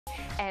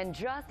And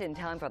just in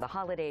time for the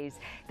holidays,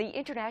 the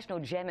International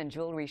Gem and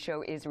Jewelry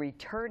Show is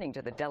returning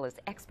to the Dulles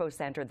Expo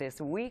Center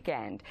this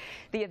weekend.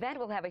 The event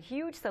will have a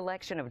huge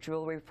selection of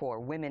jewelry for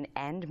women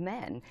and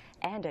men,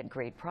 and at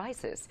great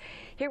prices.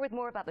 Here with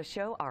more about the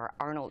show are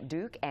Arnold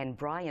Duke and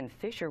Brian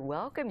Fisher.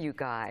 Welcome, you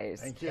guys.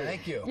 Thank you.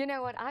 Thank you. You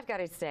know what, I've got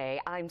to say,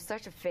 I'm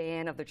such a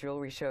fan of the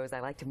jewelry shows. I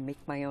like to make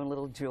my own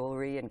little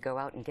jewelry and go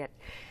out and get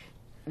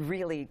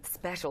really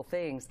special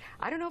things.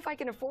 I don't know if I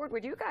can afford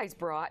what you guys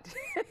brought.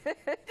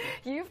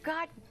 You've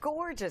got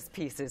gorgeous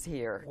pieces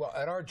here. Well,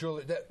 at our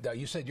jewelry,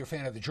 you said you're a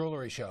fan of the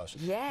jewelry shows.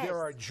 Yes. There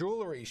are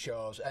jewelry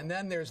shows, and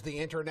then there's the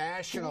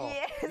international,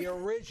 yes, the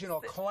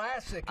original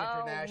classic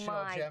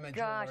international gem and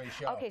jewelry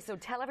show. Okay, so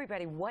tell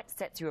everybody what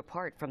sets you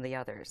apart from the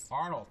others.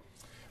 Arnold.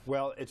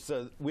 Well,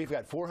 we've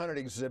got 400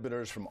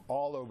 exhibitors from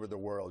all over the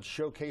world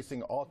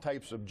showcasing all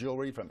types of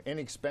jewelry, from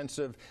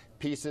inexpensive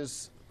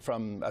pieces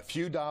from a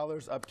few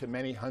dollars up to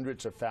many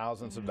hundreds of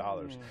thousands of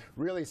dollars.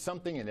 Really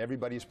something in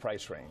everybody's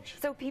price range.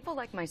 So people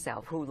like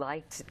myself who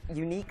liked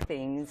unique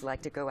things,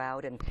 like to go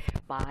out and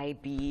buy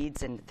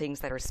beads and things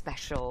that are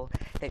special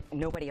that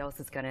nobody else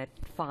is going to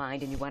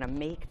find, and you want to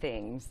make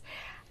things.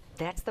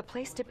 That's the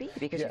place to be,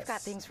 because yes, you've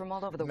got things from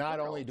all over the world. Not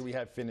only do we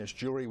have finished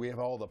jewelry, we have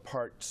all the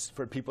parts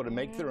for people to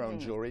make their own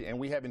jewelry, and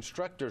we have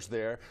instructors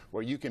there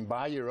where you can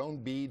buy your own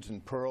beads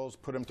and pearls,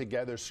 put them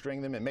together,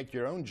 string them, and make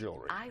your own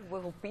jewelry. I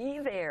will be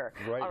there.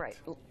 Right. All right,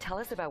 tell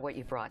us about what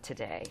you brought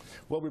today.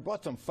 Well, we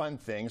brought some fun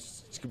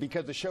things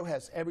because the show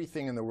has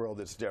everything in the world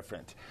that's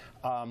different.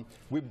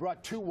 We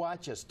brought 2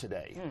 watches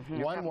today.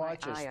 One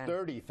watch is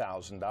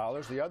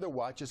 $30,000. The other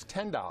watch is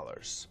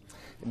 $10.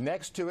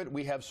 Next to it,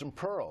 we have some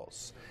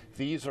pearls.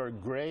 These are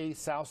gray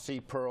South Sea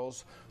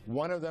pearls.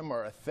 One of them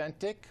are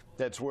authentic,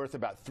 that's worth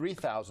about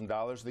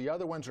 $3,000. The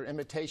other ones are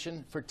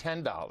imitation for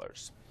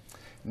 $10.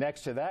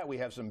 Next to that, we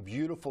have some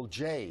beautiful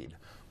jade.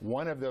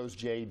 One of those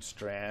jade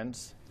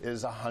strands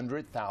is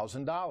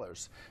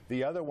 $100,000.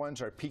 The other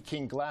ones are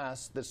Peking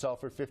glass that sell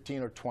for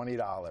 $15 or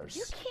 $20.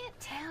 You can't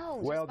tell.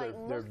 Well, just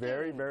by they're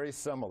very, looking. very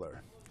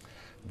similar.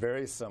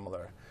 Very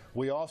similar.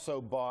 We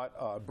also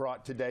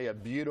brought today a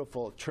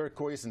beautiful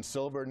turquoise and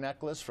silver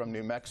necklace from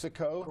New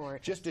Mexico,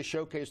 gorgeous, just to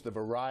showcase the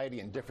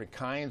variety and different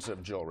kinds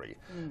of jewelry.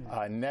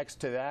 Next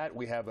to that,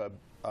 we have a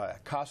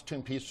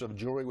costume piece of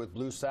jewelry with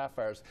blue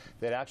sapphires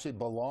that actually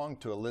belonged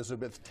to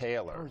Elizabeth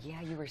Taylor. Oh,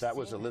 yeah, you were That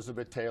was saying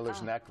Elizabeth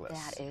Taylor's necklace.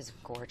 That is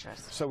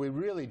gorgeous. So we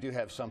really do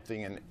have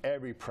something in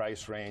every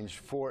price range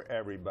for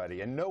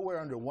everybody. And nowhere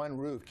under one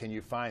roof can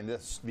you find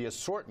the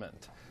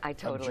assortment I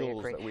totally of jewels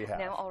agree. that we have.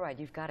 Now, all right,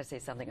 you've got to say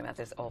something about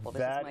this opal. This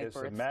That is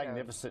my is a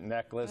magnificent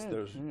necklace.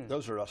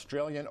 Those are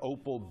Australian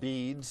opal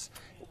beads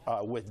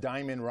with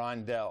diamond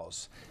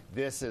rondelles.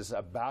 This is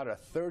about a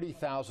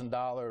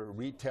 $30,000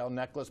 retail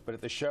necklace, but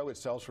at the show it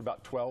sells for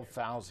about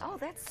 $12,000. Oh,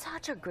 that's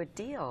such a good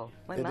deal.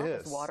 My mouth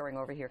is watering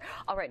over here.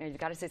 All right, now you've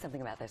got to say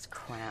something about this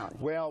crown.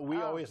 Well, we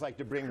always like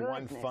to bring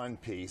one fun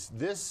piece.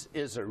 This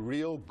is a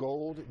real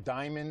gold,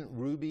 diamond,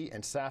 ruby,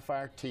 and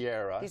sapphire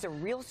tiara. These are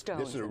real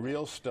stones. These are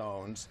real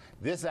stones.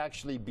 This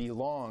actually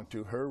belonged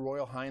to Her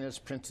Royal Highness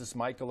Princess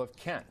Michael of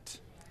Kent.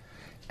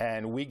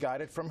 And we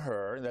got it from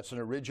her. That's an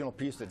original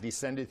piece that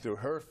descended through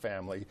her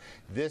family.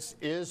 This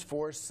is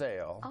for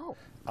sale.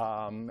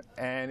 Oh.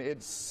 And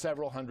it's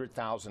several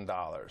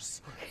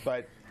 $100,000.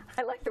 But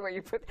I like the way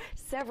you put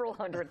several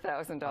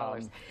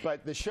 $100,000.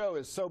 But the show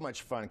is so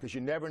much fun because you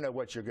never know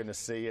what you're going to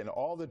see, and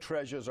all the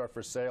treasures are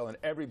for sale in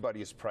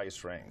everybody's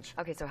price range.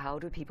 Okay, so how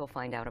do people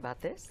find out about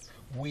this?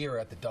 We are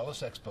at the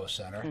Dulles Expo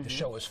Center. The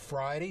show is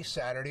Friday,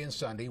 Saturday, and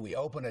Sunday. We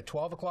open at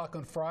 12 o'clock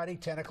on Friday,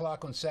 10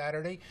 o'clock on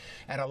Saturday,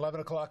 and 11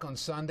 o'clock on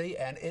Sunday.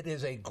 And it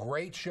is a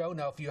great show.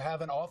 Now, if you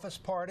have an office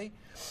party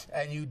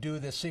and you do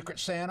the Secret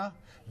Santa,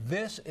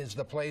 this is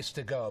the place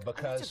to go,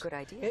 because that's a good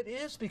idea. It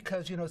is,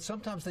 because, you know,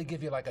 sometimes they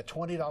give you like a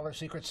 $20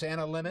 Secret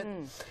Santa limit.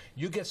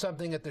 You get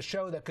something at the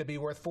show that could be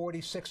worth $40,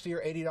 $60,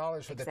 or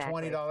 $80 for the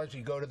 $20.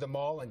 You go to the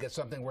mall and get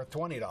something worth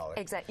 $20.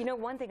 Exactly. You know,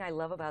 one thing I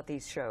love about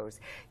these shows,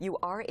 you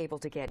are able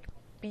to get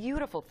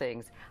beautiful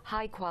things,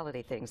 high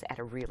quality things at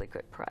a really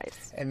good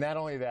price. And not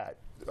only that,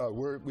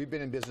 we've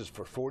been in business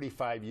for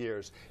 45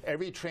 years.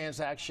 Every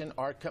transaction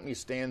our company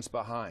stands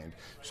behind.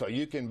 So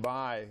you can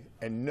buy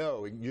and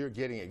know you're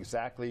getting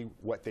exactly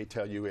what they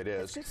tell you it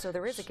is. That's good. So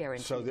there is a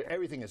guarantee. So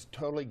everything is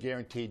totally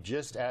guaranteed,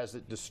 just as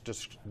it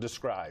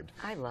described.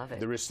 I love it.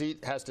 The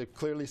receipt has to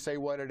clearly say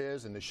what it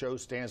is, and the show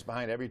stands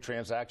behind every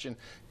transaction,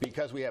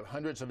 because we have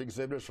hundreds of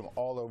exhibitors from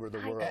all over the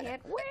world. I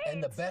can't wait.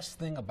 And the best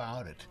thing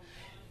about it,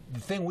 the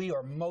thing we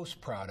are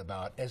most proud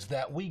about, is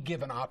that we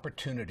give an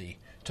opportunity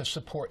to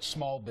support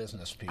small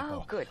business people.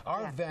 Oh, good.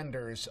 Our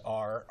vendors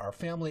are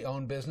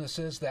family-owned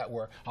businesses that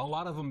were, a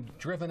lot of them,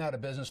 driven out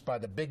of business by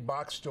the big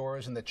box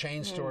stores and the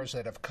chain stores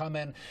that have come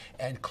in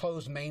and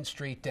closed Main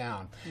Street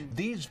down.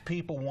 These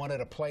people wanted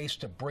a place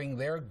to bring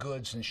their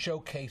goods and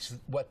showcase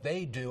what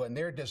they do and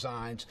their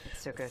designs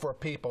for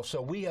people.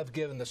 So we have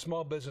given the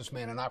small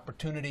businessman an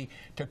opportunity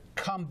to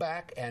come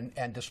back and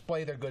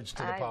display their goods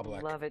to the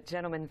public. I love it.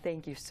 Gentlemen,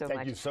 thank you so much.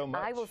 Thank you so so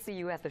much. I will see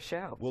you at the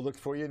show. We'll look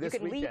for you this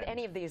weekend. You can leave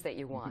any of these that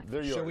you want.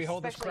 They're yours. Should we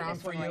hold this Especially crown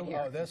this for one right you?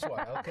 here. Oh, this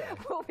one. Okay.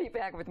 We'll be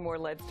back with more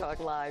Let's Talk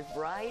Live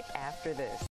right after this.